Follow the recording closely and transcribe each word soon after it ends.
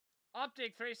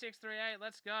Optic 3638.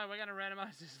 Let's go. We're going to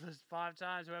randomize this list 5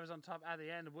 times. Whoever's on top at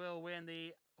the end will win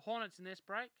the Hornets in this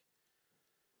break.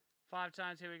 5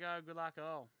 times. Here we go. Good luck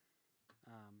all.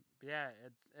 Yeah,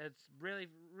 it's really,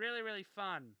 really, really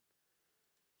fun.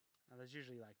 There's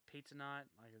usually like pizza night,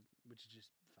 which is just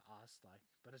for us,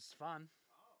 but it's fun.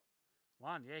 Oh.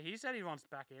 1. Yeah, he said he wants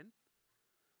back in.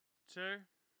 2. We're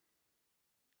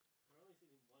only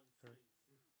sitting 1 since.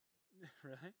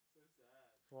 Really? So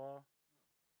sad. 4.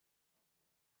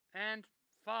 And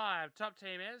 5. Top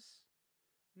team is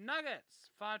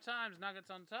Nuggets. 5 times. Nuggets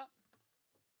on top.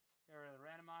 Get rid of the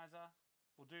randomizer.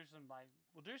 We'll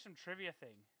do some trivia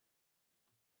thing.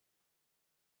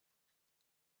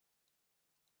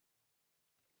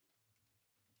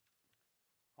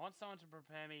 I want someone to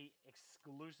prepare me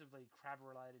exclusively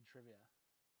crab-related trivia.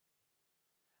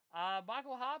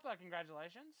 Michael Harper,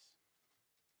 congratulations.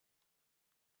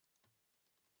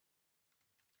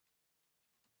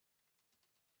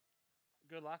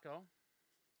 Good luck, all.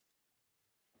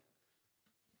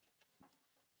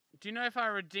 Do you know if I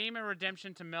redeem a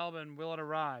redemption to Melbourne, will it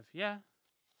arrive? Yeah.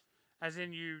 As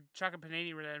in you chuck a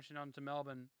Panini redemption onto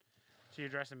Melbourne to your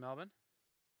address in Melbourne.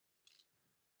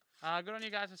 Good on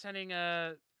you guys for sending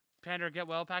a Panda Get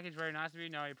Well package. Very nice of you.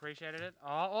 No, I appreciated it. Oh,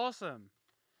 awesome.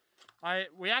 I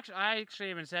actually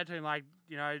even said to him,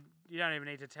 you don't even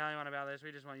need to tell anyone about this.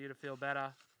 We just want you to feel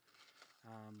better.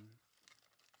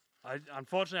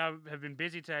 Unfortunately, I have been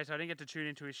busy today, so I didn't get to tune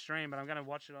into his stream, but I'm going to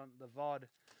watch it on the VOD.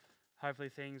 Hopefully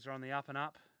things are on the up and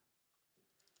up.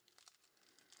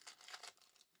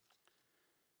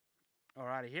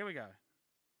 Alrighty, here we go.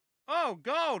 Oh,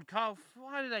 gold, Kyle.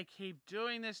 Why do they keep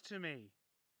doing this to me?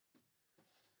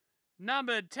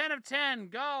 Numbered 10 of 10,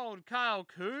 gold, Kyle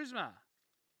Kuzma.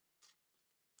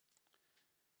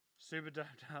 Super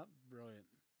doped up. Brilliant.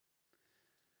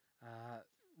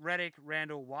 Reddick,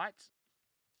 Randall White.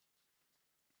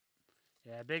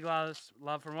 Yeah, big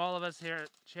love from all of us here at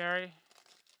Cherry.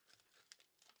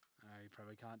 You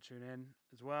probably can't tune in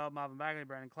as well. Marvin Bagley,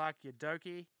 Brandon Clark,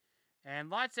 Yadoki.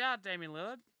 And lights out, Damian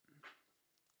Lillard.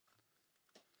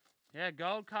 Yeah,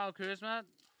 gold, Kyle Kuzma.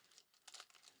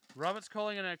 Robert's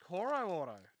calling it a Okoro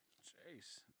auto.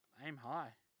 Jeez, aim high.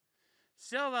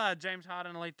 Silver, James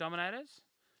Harden, Elite Dominators.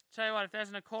 Tell you what, if there's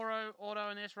an Okoro auto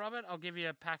in this, Robert, I'll give you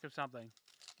a pack of something.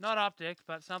 Not Optic,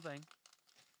 but something.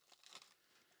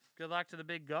 Good luck to the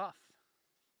big goth.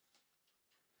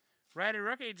 Rated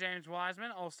rookie, James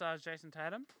Wiseman. All-Stars, Jason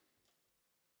Tatum.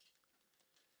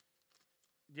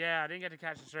 Yeah, I didn't get to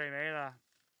catch the stream either.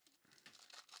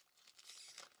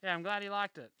 Yeah, I'm glad he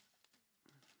liked it.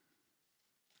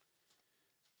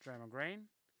 Draymond Green.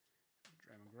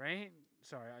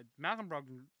 Sorry, Malcolm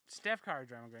Brogdon. Steph Curry,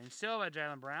 Draymond Green. Silver,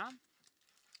 Jaylen Brown.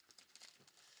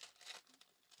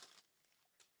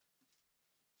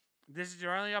 This is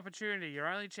your only opportunity, your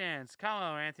only chance.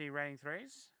 Carmelo Anthony, rating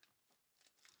 3s.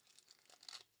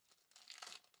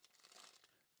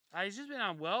 He's just been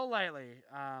unwell lately.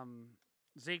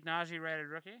 Zeke Naji, rated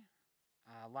rookie.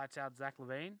 Lights out, Zach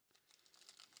LaVine.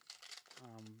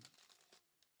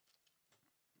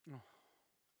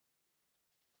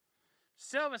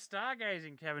 Silver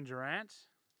Stargazing, Kevin Durant.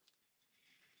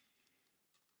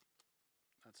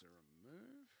 That's a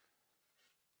remove.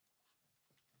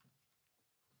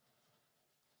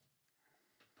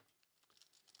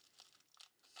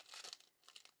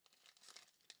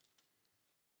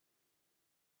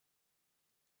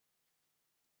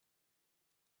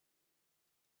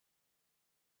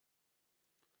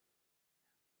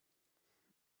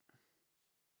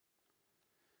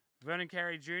 Vernon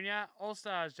Carey Jr.,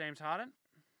 All-Stars, James Harden.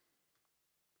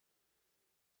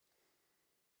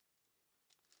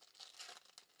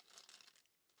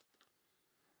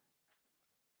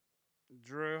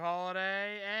 Drew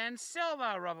Holiday and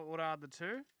Silver, Robert Woodard the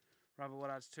 2. Robert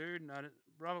Woodard's 2.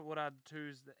 Robert Woodard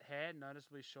 2's hair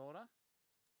noticeably shorter.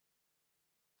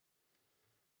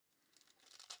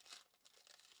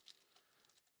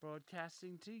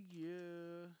 Broadcasting to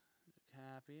you.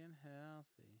 Happy and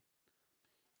healthy.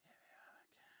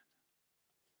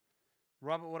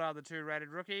 Robert Woodard the 2 rated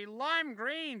rookie. Lime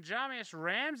Green, Jamius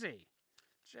Ramsey.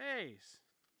 Jeez.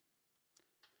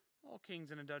 More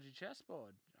kings in a dodgy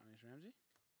chessboard, Jamius Ramsey.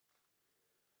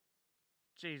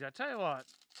 Jeez, I tell you what.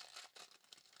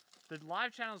 The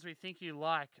live channels we think you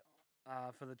like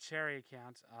for the Cherry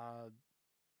account are,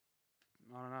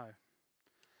 I don't know.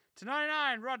 To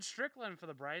 99, Rod Strickland for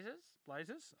the Blazers.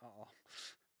 Uh-oh.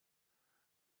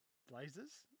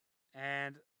 Blazers.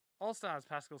 And All-Stars,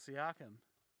 Pascal Siakam.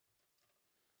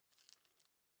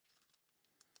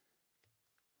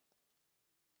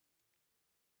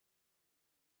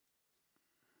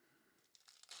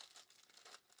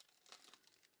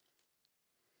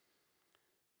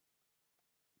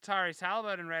 Tyrese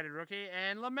Halliburton, rated rookie.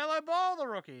 And LaMelo Ball, the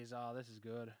rookies. Oh, this is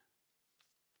good.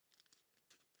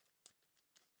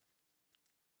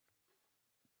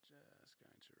 Just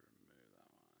going to remove that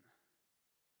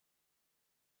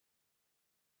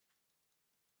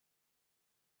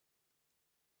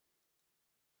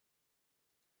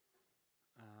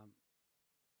one.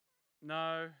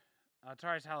 No.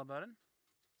 Tyrese Halliburton.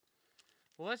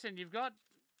 Well, listen, you've got...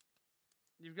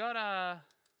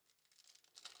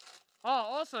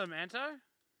 Oh, awesome, Anto.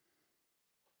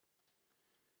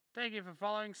 Thank you for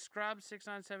following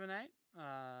Scrub6978.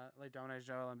 Elite Dominator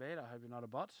Joel Embiid. I hope you're not a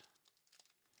bot.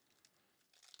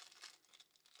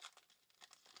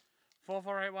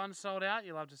 4481 sold out.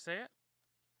 You love to see it.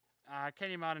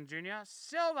 Kenny Martin Jr.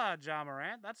 Silver Ja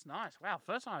Morant. That's nice. Wow,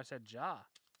 first time I said Ja.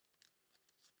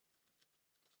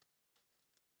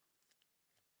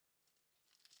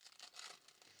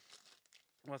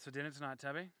 What's for dinner tonight,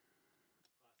 Tabby?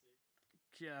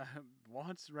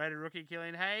 What? Rated rookie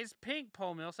Killian Hayes. Pink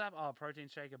Paul Millsap. Oh, protein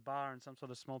shake, a bar, and some sort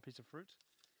of small piece of fruit.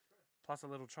 Plus a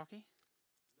little chocky.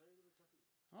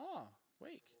 Oh,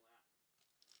 weak.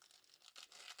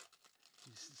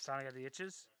 He's starting to get the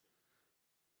itches.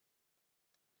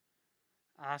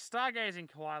 Stargazing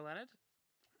Kawhi Leonard.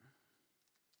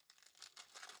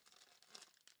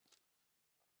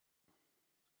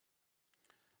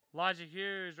 Elijah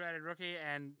Hughes, rated rookie,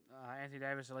 and Anthony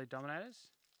Davis, Elite Dominators.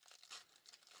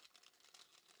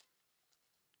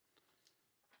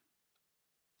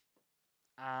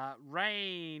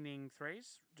 Raining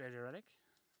threes, JJ Redick.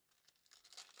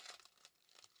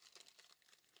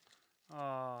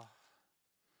 Oh,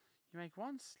 you make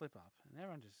one slip up, and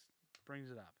everyone just brings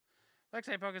it up.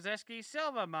 Alexei Pokuševski,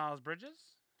 Silver, Miles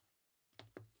Bridges.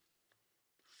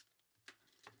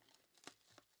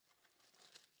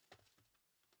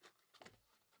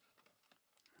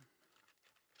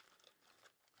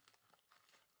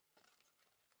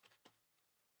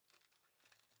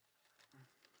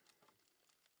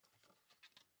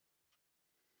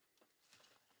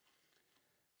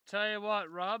 Tell you what,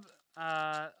 Rob,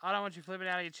 I don't want you flipping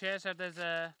out of your chair. So if there's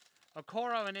a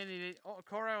Coro in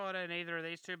either of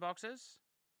these two boxes,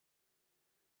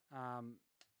 Vinatieri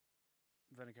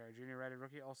Jr. rated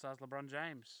rookie, All Stars LeBron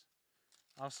James,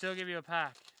 I'll still give you a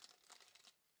pack.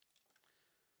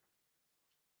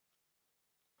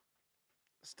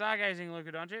 Stargazing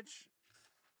Luka Doncic.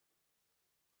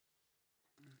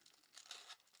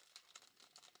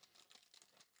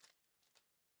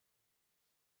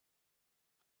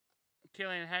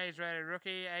 Killian Hayes, rated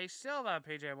rookie. A silver,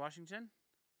 PJ Washington.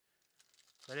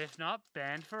 But if not,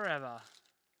 banned forever.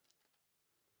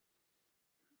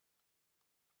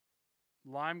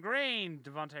 Lime green,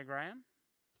 Devontae Graham.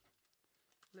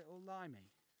 Little limey.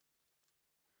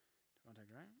 Devontae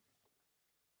Graham.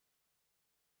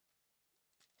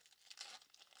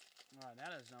 Alright, now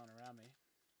there's no one around me.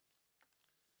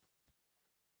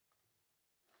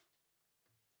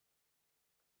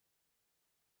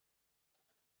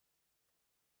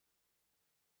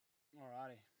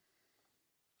 Alrighty.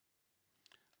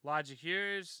 Elijah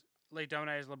Hughes. Elite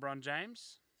Dominators LeBron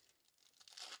James.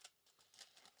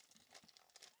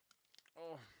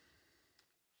 Oh.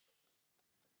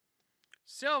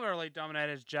 Silver Elite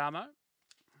Dominators Jamo.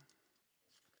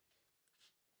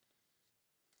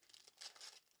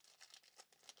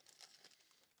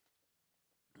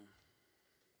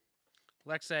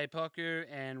 Alexei Poku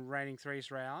and Raining 3's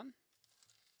Ray Allen.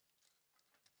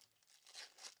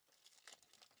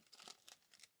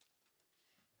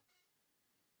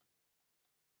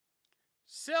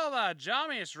 Silver,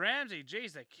 Jamius Ramsey.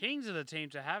 Geez, the kings of the team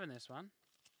to have in this one.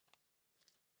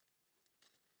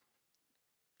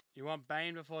 You want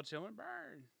Bane before Tillman?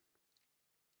 Burn.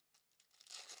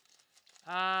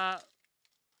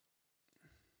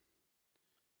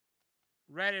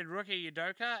 Rated rookie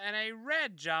Udoka and a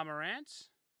red Ja Morant.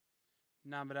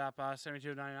 Numbered up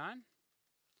 72.99.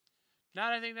 No,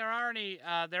 I don't think there are any.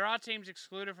 There are teams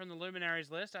excluded from the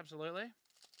Luminaries list, absolutely.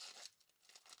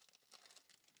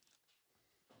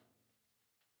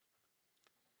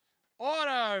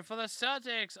 Auto for the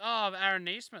Celtics of Aaron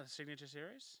Neesmith, Signature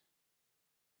Series.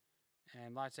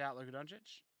 And lights out, Luka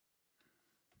Doncic.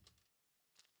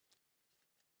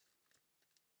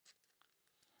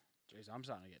 Jeez, I'm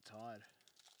starting to get tired.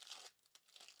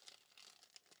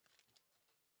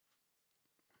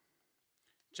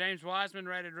 James Wiseman,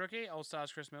 rated rookie.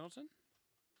 All-Stars Chris Middleton.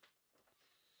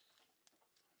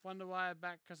 Wonder why I'm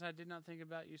back, because I did not think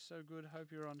about you so good.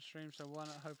 Hope you're on stream, so why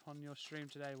not hope on your stream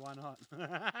today? Why not?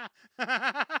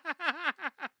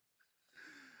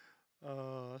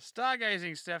 Oh,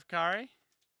 stargazing Steph Curry.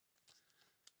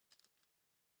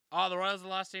 Oh, the Royals are the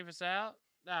last team for sale?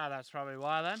 Ah, that's probably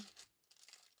why then.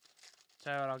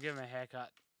 Tell you what, I'll give him a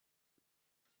haircut.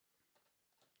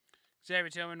 Xavier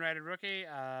Tillman, rated rookie.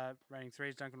 Rating 3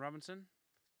 is Duncan Robinson.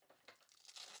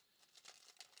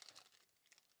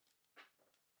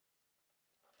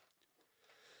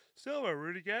 Silver,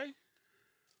 Rudy Gay.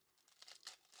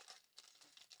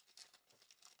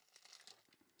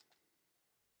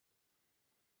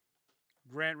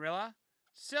 Grant Rilla.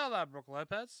 Silver, Brook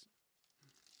Lopez.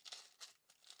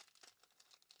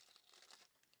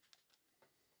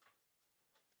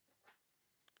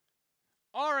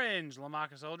 Orange,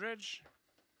 LaMarcus Aldridge.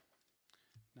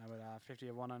 Number 50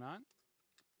 of 109.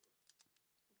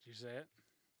 Did you see it?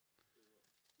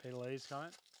 Peter Lee's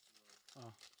comment?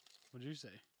 Oh, what did you see?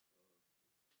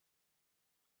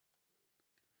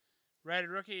 Rated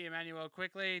rookie, Emmanuel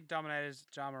Quickly. Dominators,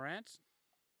 Ja Morant.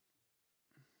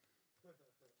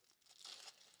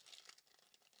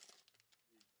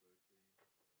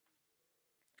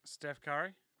 Steph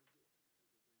Curry.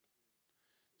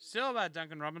 Silver,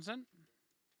 Duncan Robinson.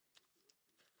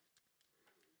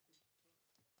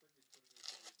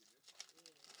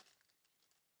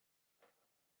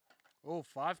 Oh,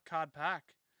 5-card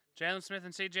pack. Jalen Smith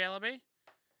and CJ Ellaby.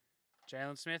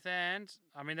 Jalen Smith and...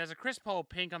 I mean, there's a Chris Paul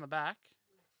pink on the back.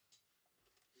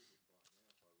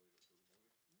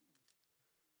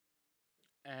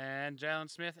 And Jalen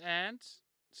Smith and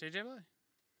CJ Ellaby.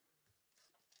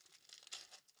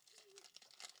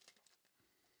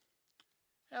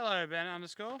 Hello, Ben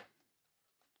 _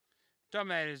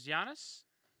 Dominators, Giannis.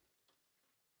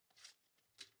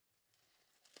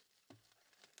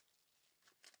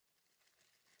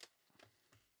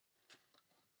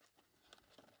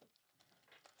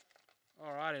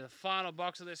 Alrighty, the final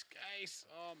box of this case.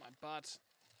 Oh, my butt.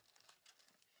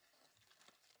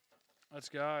 Let's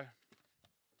go.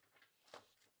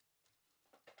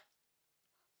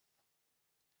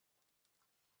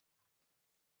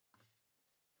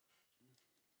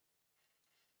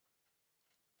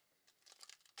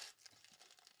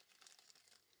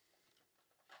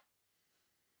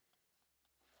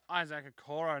 Isaac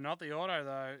Okoro, not the auto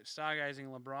though. Stargazing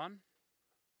LeBron.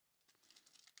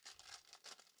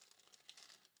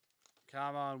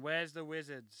 Come on, where's the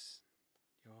Wizards?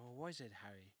 You're a wizard,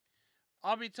 Harry.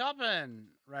 I'll be topping.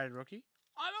 Rated rookie.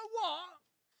 I'm a what?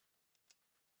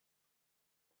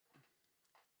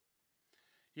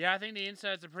 Yeah, I think the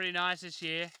inserts are pretty nice this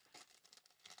year.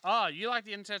 Oh, you like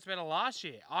the inserts better last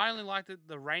year. I only liked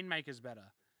the Rainmakers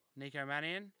better. Nico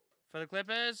Mannion for the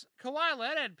Clippers. Kawhi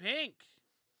Leonard, pink.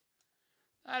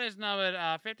 That is numbered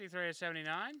 53 of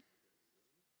 79.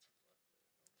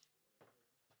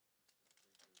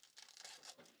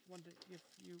 Wonder if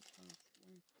you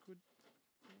could...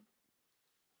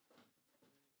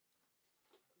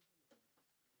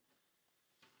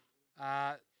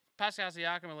 Pascal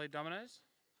Siakam, Elite Dominoes.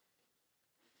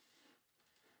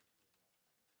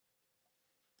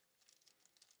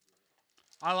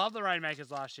 I love the Rainmakers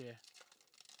last year.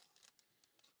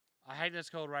 I hate that it's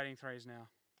called rating 3s now.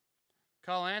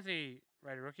 Cole Anthony,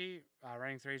 rated rookie.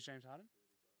 Rating 3s, James Harden.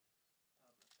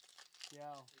 Yeah.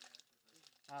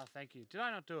 Oh, thank you. Did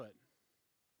I not do it?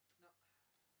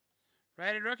 No.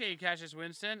 Rated rookie, Cassius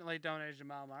Winston. Elite Dominator,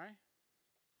 Jamal Murray.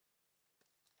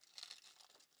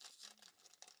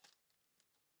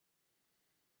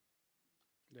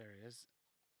 There he is.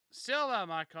 Silver,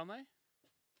 Mike Conley.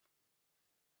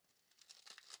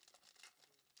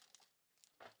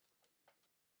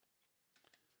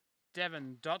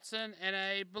 Devin Dotson. And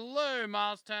a blue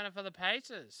Miles Turner for the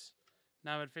Pacers.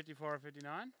 Numbered 54 of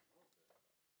 59.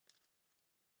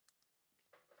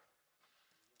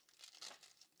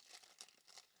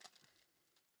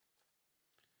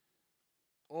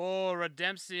 Oh,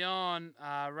 Redemption.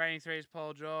 Rating 3 is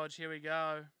Paul George. Here we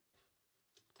go.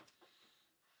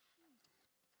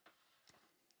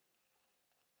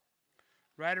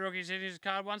 Rated rookie signatures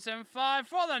card 175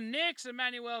 for the Knicks,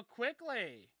 Emmanuel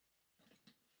Quickly.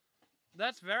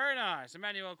 That's very nice.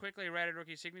 Emmanuel Quickly, rated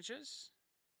rookie signatures.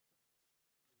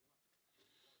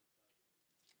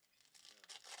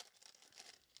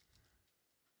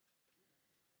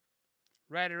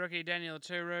 Rated rookie Daniel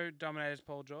Turu, Dominators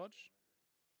Paul George.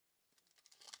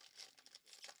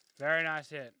 Very nice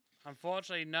hit.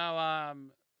 Unfortunately, no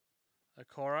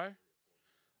Okoro.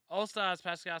 All-Stars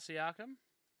Pascal Siakam.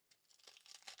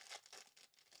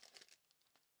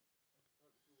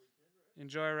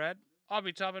 Enjoy red. I'll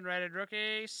be topping rated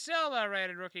rookie. Silver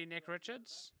rated rookie Nick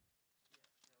Richards.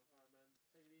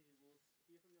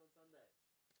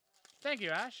 Thank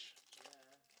you, Ash.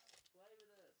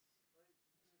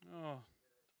 Oh.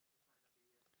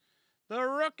 The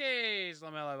rookies,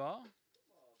 LaMelo Ball.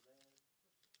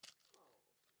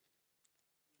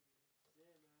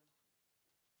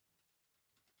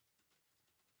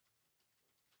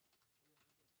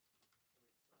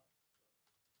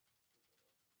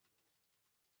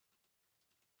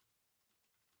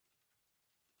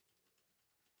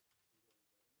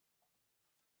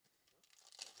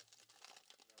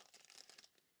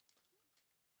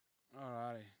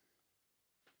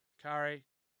 Curry.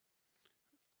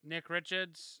 Nick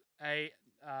Richards. A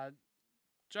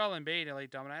Joel Embiid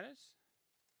Elite Dominators.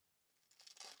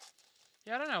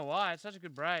 Yeah, I don't know why. It's such a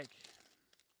good break.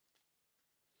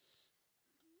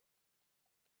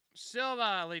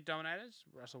 Silver Elite Dominators.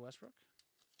 Russell Westbrook.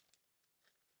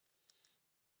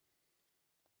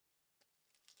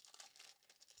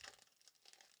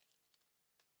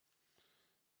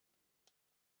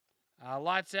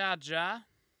 Lights out, Ja.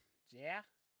 Yeah.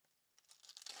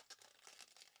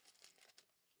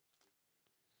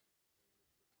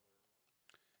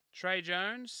 Trey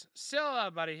Jones.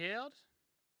 Silver, Buddy Hield.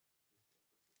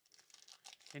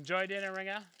 Enjoy dinner,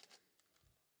 Ringer.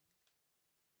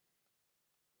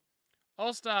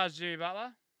 All-Stars, Jimmy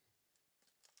Butler.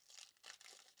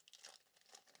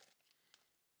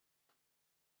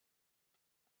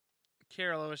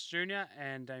 Kira Lewis Jr.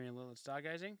 and Damian Lillard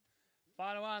Stargazing.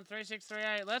 Final one,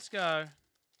 3638. Let's go.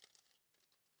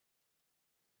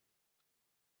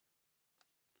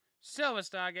 Silver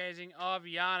Stargazing of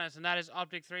Giannis, and that is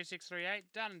Optic 3638.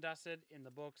 Done and dusted in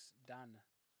the books. Done.